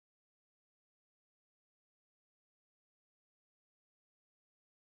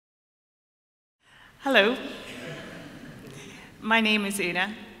Hello, my name is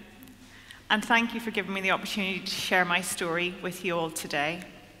Una, and thank you for giving me the opportunity to share my story with you all today.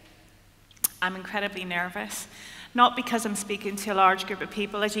 I'm incredibly nervous, not because I'm speaking to a large group of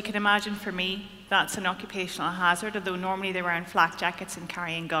people. As you can imagine, for me, that's an occupational hazard, although normally they're wearing flak jackets and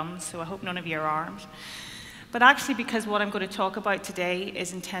carrying guns, so I hope none of you are armed. But actually because what I'm going to talk about today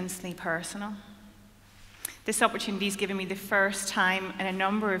is intensely personal. This opportunity has given me the first time in a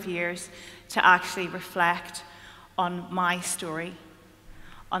number of years to actually reflect on my story,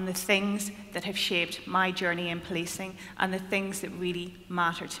 on the things that have shaped my journey in policing and the things that really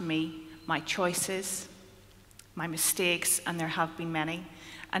matter to me, my choices, my mistakes, and there have been many,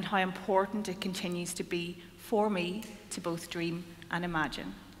 and how important it continues to be for me to both dream and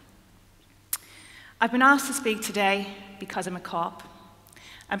imagine. I've been asked to speak today because I'm a cop.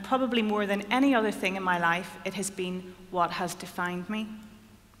 And probably more than any other thing in my life, it has been what has defined me.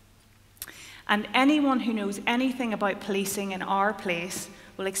 And anyone who knows anything about policing in our place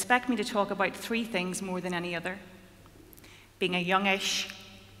will expect me to talk about three things more than any other: being a youngish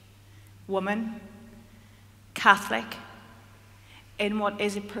woman, Catholic, in what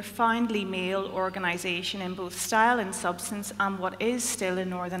is a profoundly male organisation in both style and substance, and what is still in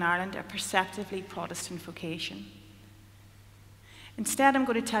Northern Ireland a perceptively Protestant vocation. Instead, I'm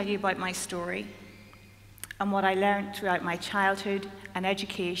going to tell you about my story and what I learned throughout my childhood and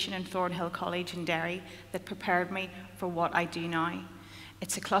education in Thornhill College in Derry that prepared me for what I do now.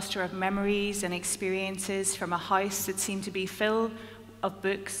 It's a cluster of memories and experiences from a house that seemed to be full of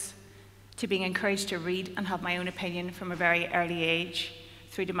books, to being encouraged to read and have my own opinion from a very early age,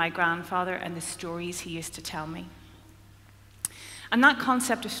 through to my grandfather and the stories he used to tell me. And that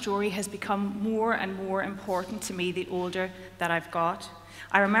concept of story has become more and more important to me the older that I've got.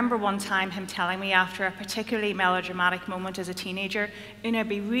 I remember one time him telling me after a particularly melodramatic moment as a teenager, Una,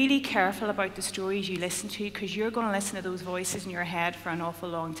 be really careful about the stories you listen to, because you're going to listen to those voices in your head for an awful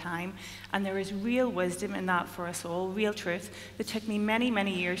long time. And there is real wisdom in that for us all, real truth, that took me many,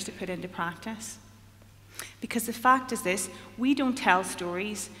 many years to put into practice. Because the fact is this: we don't tell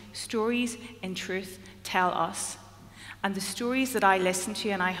stories. Stories, in truth, tell us. And the stories that I listen to,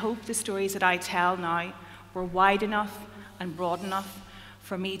 and I hope the stories that I tell now, were wide enough and broad enough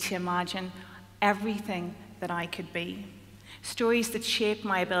for me to imagine everything that I could be. Stories that shape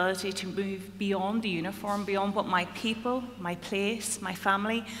my ability to move beyond the uniform, beyond what my people, my place, my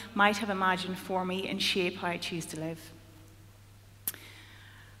family might have imagined for me, and shape how I choose to live.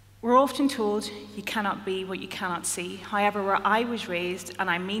 We're often told you cannot be what you cannot see. However, where I was raised, and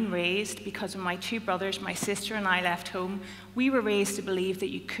I mean raised because when my two brothers, my sister and I left home, we were raised to believe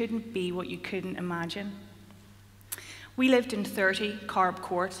that you couldn't be what you couldn't imagine. We lived in 30 Carb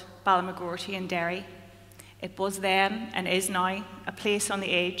Court, Ballamagorty in Derry. It was then, and is now, a place on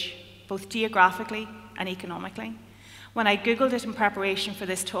the edge, both geographically and economically. When I Googled it in preparation for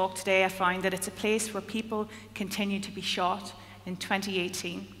this talk today, I found that it's a place where people continue to be shot in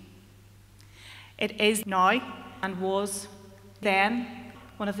 2018. It is now, and was then,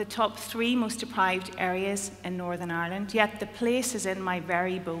 one of the top 3 most deprived areas in Northern Ireland, yet the place is in my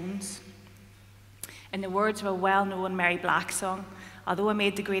very bones. In the words of a well-known Mary Black song, although I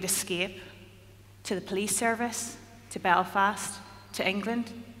made the great escape to the police service, to Belfast, to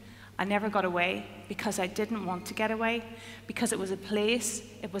England, I never got away because I didn't want to get away, because it was a place,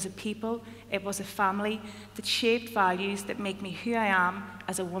 it was a people, it was a family that shaped values that make me who I am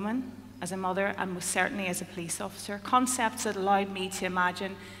as a woman, as a mother, and most certainly as a police officer. Concepts that allowed me to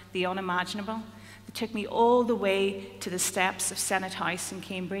imagine the unimaginable, that took me all the way to the steps of Senate House in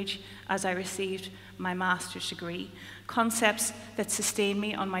Cambridge as I received my master's degree. Concepts that sustain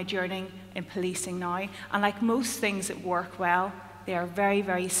me on my journey in policing now. And like most things that work well, they are very,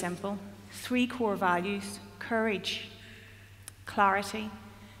 very simple. 3 core values: courage, clarity,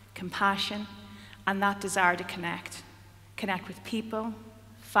 compassion, and that desire to connect. Connect with people,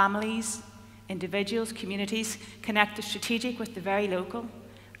 families, individuals, communities, connect the strategic with the very local,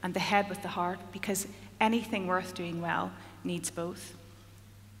 and the head with the heart, because anything worth doing well needs both.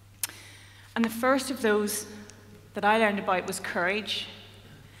 And the first of those that I learned about was courage,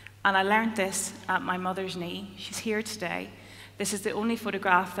 and I learned this at my mother's knee. She's here today. This is the only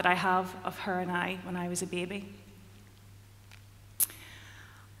photograph that I have of her and I when I was a baby.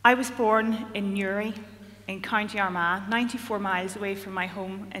 I was born in Newry, in County Armagh, 94 miles away from my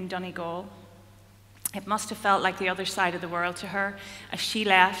home in Donegal. It must have felt like the other side of the world to her as she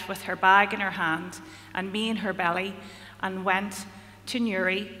left with her bag in her hand and me in her belly and went to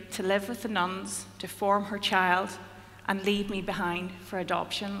Newry to live with the nuns, to form her child and leave me behind for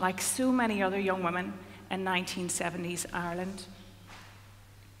adoption, like so many other young women in 1970s Ireland.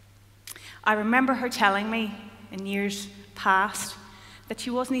 I remember her telling me in years past that she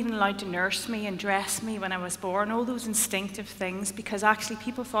wasn't even allowed to nurse me and dress me when I was born, all those instinctive things, because actually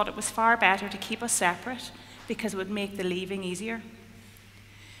people thought it was far better to keep us separate because it would make the leaving easier.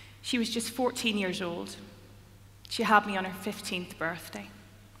 She was just 14 years old. She had me on her 15th birthday.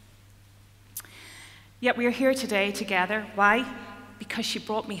 Yet we are here today together. Why? Because she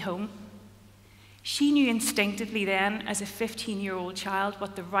brought me home. She knew instinctively then, as a 15-year-old child,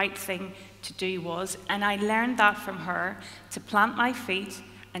 what the right thing to do was, and I learned that from her, to plant my feet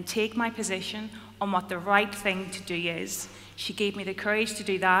and take my position on what the right thing to do is. She gave me the courage to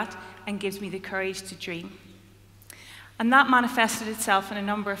do that and gives me the courage to dream. And that manifested itself in a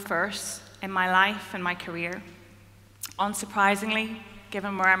number of firsts in my life and my career. Unsurprisingly,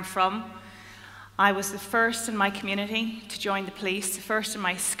 given where I'm from, I was the first in my community to join the police, the first in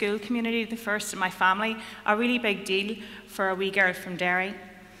my school community, the first in my family, a really big deal for a wee girl from Derry.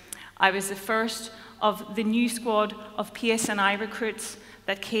 I was the first of the new squad of PSNI recruits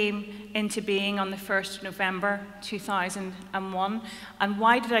that came into being on the 1st of November 2001. And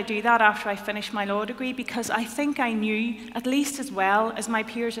why did I do that after I finished my law degree? Because I think I knew, at least as well as my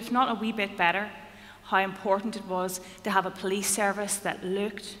peers, if not a wee bit better, how important it was to have a police service that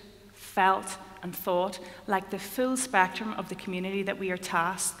looked, felt, and thought like the full spectrum of the community that we are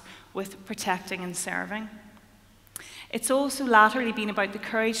tasked with protecting and serving. It's also latterly been about the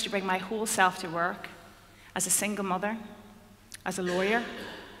courage to bring my whole self to work, as a single mother, as a lawyer,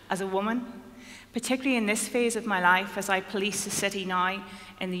 as a woman, particularly in this phase of my life as I police a city now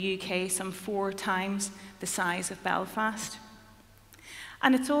in the UK some 4 times the size of Belfast.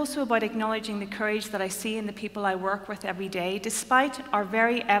 And it's also about acknowledging the courage that I see in the people I work with every day, despite our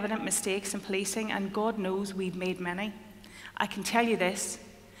very evident mistakes in policing, and God knows we've made many. I can tell you this,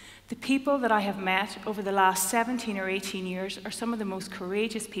 the people that I have met over the last 17 or 18 years are some of the most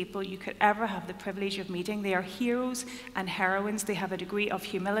courageous people you could ever have the privilege of meeting. They are heroes and heroines. They have a degree of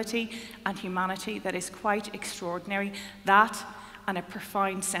humility and humanity that is quite extraordinary. That and a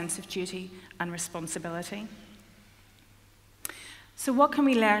profound sense of duty and responsibility. So what can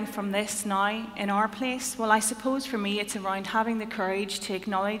we learn from this now in our place? Well, I suppose for me it's around having the courage to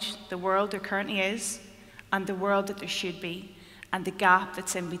acknowledge the world there currently is and the world that there should be and the gap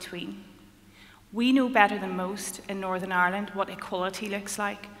that's in between. We know better than most in Northern Ireland what equality looks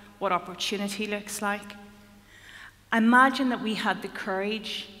like, what opportunity looks like. Imagine that we had the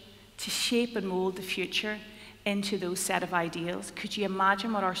courage to shape and mould the future into those set of ideals. Could you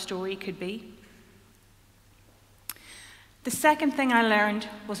imagine what our story could be? The second thing I learned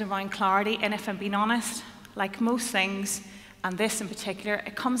was around clarity, and if I'm being honest, like most things, and this in particular,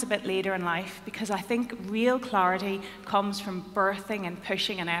 it comes a bit later in life, because I think real clarity comes from birthing and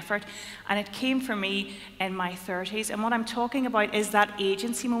pushing and effort, and it came for me in my 30s. And what I'm talking about is that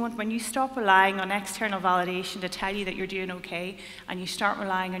agency moment when you stop relying on external validation to tell you that you're doing okay, and you start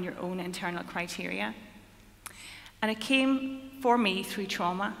relying on your own internal criteria. And it came for me through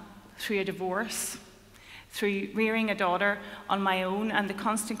trauma, through a divorce, through rearing a daughter on my own, and the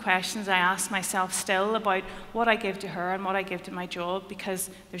constant questions I ask myself still about what I give to her and what I give to my job, because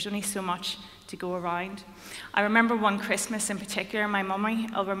there's only so much to go around. I remember one Christmas in particular, my mummy,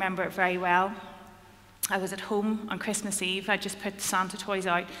 I'll remember it very well. I was at home on Christmas Eve, I just put Santa toys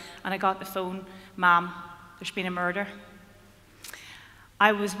out, and I got the phone, "Ma'am, there's been a murder."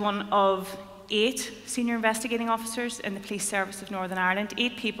 I was one of 8 senior investigating officers in the police service of Northern Ireland,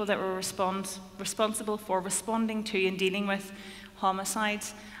 8 people that were responsible for responding to and dealing with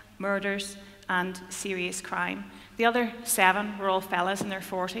homicides, murders, and serious crime. The other 7 were all fellas in their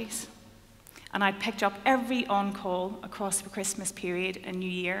 40s. And I picked up every on-call across the Christmas period and New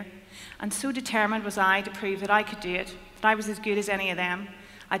Year. And so determined was I to prove that I could do it, that I was as good as any of them.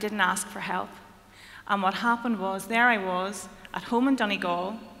 I didn't ask for help. And what happened was, there I was, at home in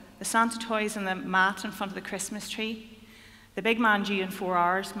Donegal, the Santa toys on the mat in front of the Christmas tree, the big man due in 4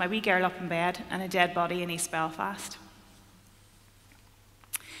 hours, my wee girl up in bed, and a dead body in East Belfast.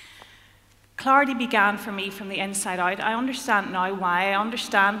 Clarity began for me from the inside out. I understand now why. I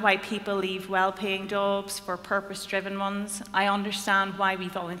understand why people leave well-paying jobs for purpose-driven ones. I understand why we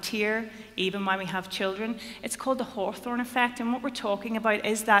volunteer, even when we have children. It's called the Hawthorne effect, and what we're talking about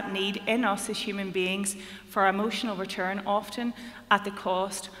is that need in us as human beings for emotional return, often at the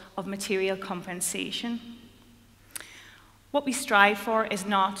cost of material compensation. What we strive for is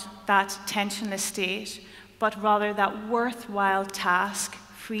not that tensionless state, but rather that worthwhile task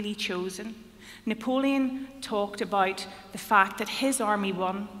freely chosen. Napoleon talked about the fact that his army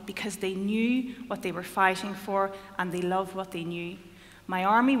won because they knew what they were fighting for and they loved what they knew. My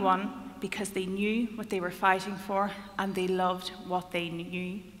army won because they knew what they were fighting for and they loved what they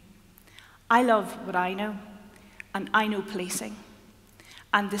knew. I love what I know, and I know policing.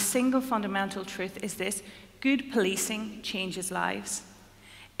 And the single fundamental truth is this: good policing changes lives.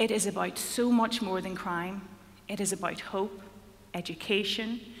 It is about so much more than crime. It is about hope,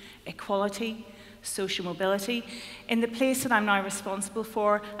 education, equality, social mobility. In the place that I'm now responsible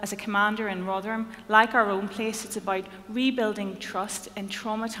for as a commander in Rotherham, like our own place, it's about rebuilding trust in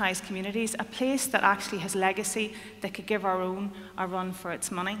traumatised communities, a place that actually has legacy that could give our own a run for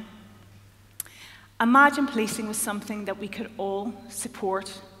its money. Imagine policing was something that we could all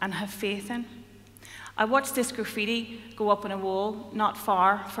support and have faith in. I watched this graffiti go up on a wall not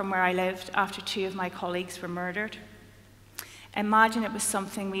far from where I lived after 2 of my colleagues were murdered. Imagine it was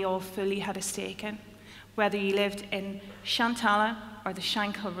something we all fully had a stake in, whether you lived in Shantala or the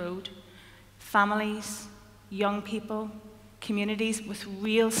Shankill Road. Families, young people, communities with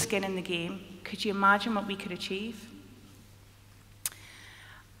real skin in the game. Could you imagine what we could achieve?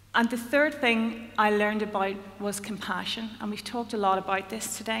 And the third thing I learned about was compassion, and we've talked a lot about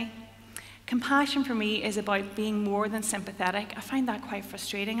this today. Compassion for me is about being more than sympathetic. I find that quite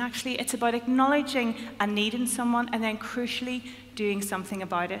frustrating, actually. It's about acknowledging a need in someone and then crucially doing something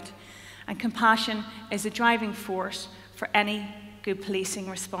about it. And compassion is a driving force for any good policing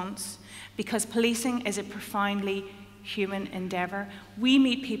response, because policing is a profoundly human endeavour. We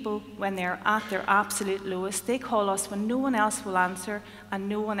meet people when they're at their absolute lowest. They call us when no one else will answer and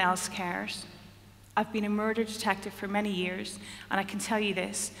no one else cares. I've been a murder detective for many years, and I can tell you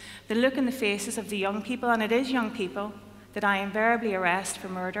this: the look in the faces of the young people, and it is young people that I invariably arrest for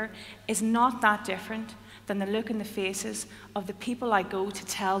murder, is not that different than the look in the faces of the people I go to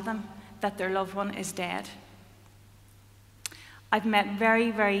tell them that their loved one is dead. I've met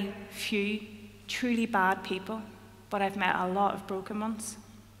very, very few truly bad people, but I've met a lot of broken ones.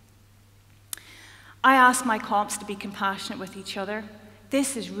 I ask my cops to be compassionate with each other.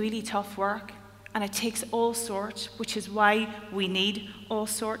 This is really tough work, and it takes all sorts, which is why we need all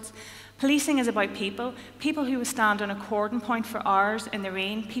sorts. Policing is about people, people who will stand on a cordon point for hours in the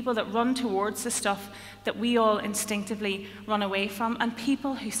rain, people that run towards the stuff that we all instinctively run away from, and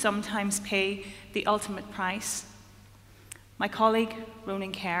people who sometimes pay the ultimate price. My colleague,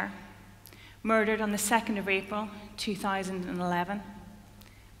 Ronan Kerr, murdered on the 2nd of April, 2011,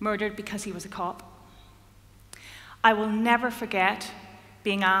 murdered because he was a cop. I will never forget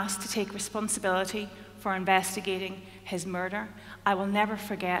being asked to take responsibility for investigating his murder. I will never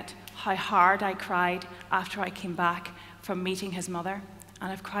forget how hard I cried after I came back from meeting his mother,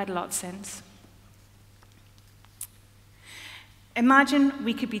 and I've cried a lot since. Imagine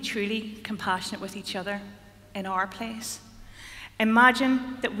we could be truly compassionate with each other in our place.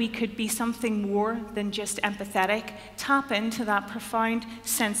 Imagine that we could be something more than just empathetic, tap into that profound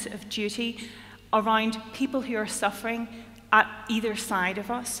sense of duty around people who are suffering at either side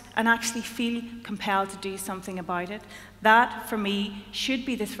of us, and actually feel compelled to do something about it. That, for me, should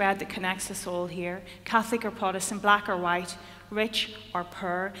be the thread that connects us all here, Catholic or Protestant, black or white, rich or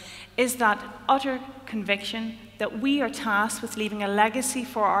poor, is that utter conviction that we are tasked with leaving a legacy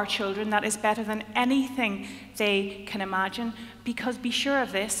for our children that is better than anything they can imagine. Because be sure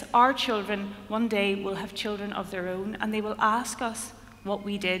of this, our children one day will have children of their own, and they will ask us what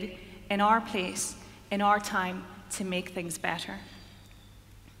we did in our place, in our time, to make things better.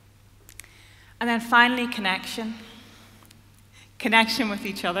 And then finally, connection. Connection with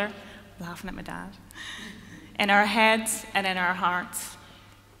each other. I'm laughing at my dad. In our heads and in our hearts.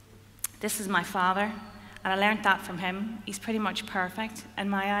 This is my father, and I learned that from him. He's pretty much perfect in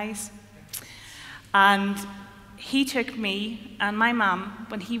my eyes. And he took me and my mum,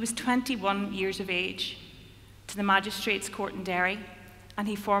 when he was 21 years of age, to the Magistrates' Court in Derry, and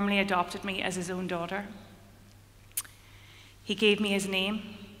he formally adopted me as his own daughter. He gave me his name,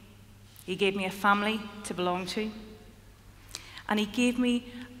 he gave me a family to belong to, and he gave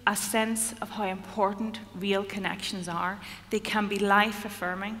me a sense of how important real connections are. They can be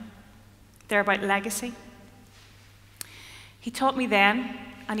life-affirming. They're about legacy. He taught me then,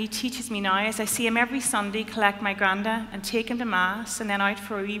 and he teaches me now, as I see him every Sunday collect my granda and take him to Mass and then out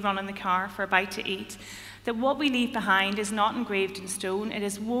for a wee run in the car for a bite to eat, that what we leave behind is not engraved in stone, it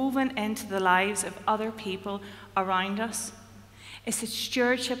is woven into the lives of other people around us. It's a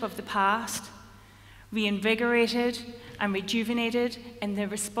stewardship of the past, reinvigorated and rejuvenated in the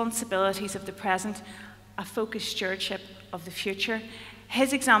responsibilities of the present, a focused stewardship of the future.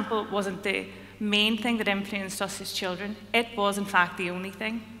 His example wasn't the main thing that influenced us as children. It was, in fact, the only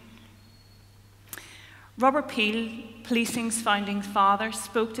thing. Robert Peel, policing's founding father,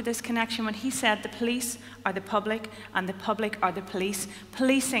 spoke to this connection when he said the police are the public and the public are the police.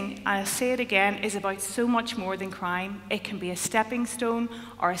 Policing, I'll say it again, is about so much more than crime. It can be a stepping stone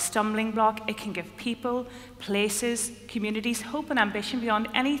or a stumbling block. It can give people, places, communities hope and ambition beyond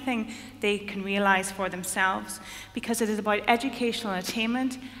anything they can realise for themselves, because it is about educational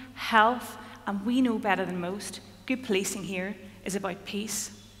attainment, health, and we know better than most, good policing here is about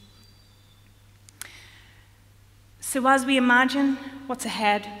peace. So as we imagine what's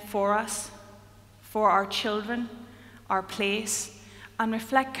ahead for us, for our children, our place, and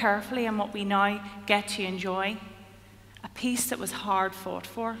reflect carefully on what we now get to enjoy, a peace that was hard fought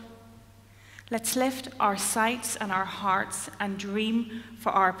for, let's lift our sights and our hearts and dream for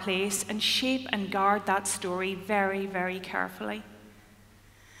our place and shape and guard that story very, very carefully.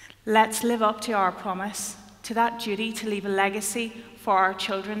 Let's live up to our promise, to that duty to leave a legacy for our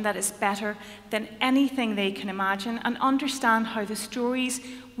children that is better than anything they can imagine, and understand how the stories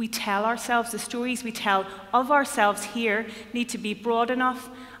we tell ourselves, the stories we tell of ourselves here, need to be broad enough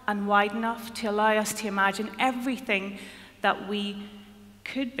and wide enough to allow us to imagine everything that we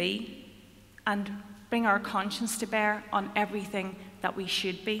could be and bring our conscience to bear on everything that we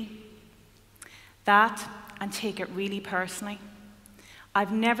should be. That, and take it really personally.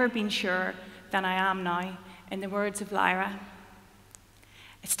 I've never been surer than I am now, in the words of Lyra.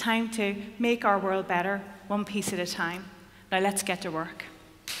 It's time to make our world better, one piece at a time. Now let's get to work.